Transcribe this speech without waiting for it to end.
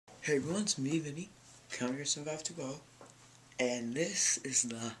Hey everyone, it's me, Vinny, Counter 7520, and this is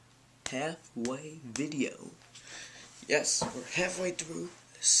the halfway video. Yes, we're halfway through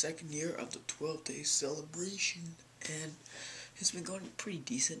the second year of the 12-day celebration, and it's been going pretty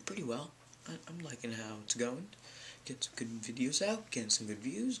decent, pretty well. I'm liking how it's going. Getting some good videos out, getting some good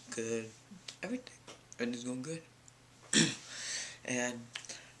views, good everything. Everything's going good. And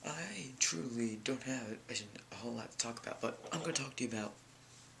I truly don't have a whole lot to talk about, but I'm going to talk to you about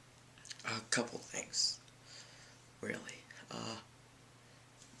a couple things, really.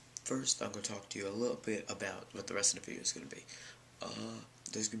 First, I'm going to talk to you a little bit about what the rest of the video is going to be.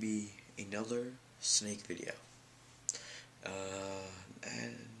 There's going to be another snake video.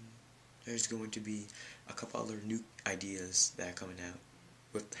 And there's going to be a couple other new ideas that are coming out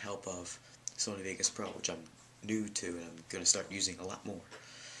with the help of Sony Vegas Pro, which I'm new to and I'm going to start using a lot more.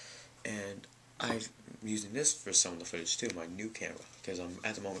 And I'm using this for some of the footage too, my new camera, because I'm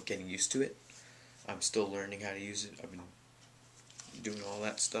at the moment getting used to it. I'm still learning how to use it. I've been doing all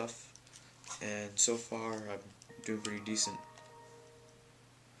that stuff, and so far I'm doing pretty decent.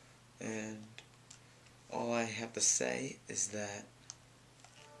 And all I have to say is that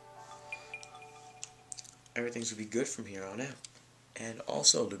everything's gonna be good from here on out. And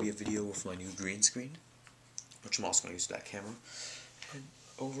also there'll be a video with my new green screen, which I'm also gonna use that camera. And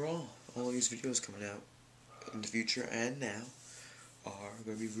overall, all these videos coming out in the future and now are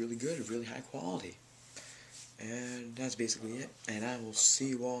gonna be really good, really high quality. And that's basically it. And I will see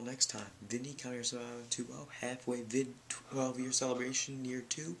you all next time. Vinny, Counter 2.0, halfway vid 12-year celebration, year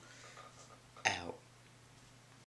 2, out.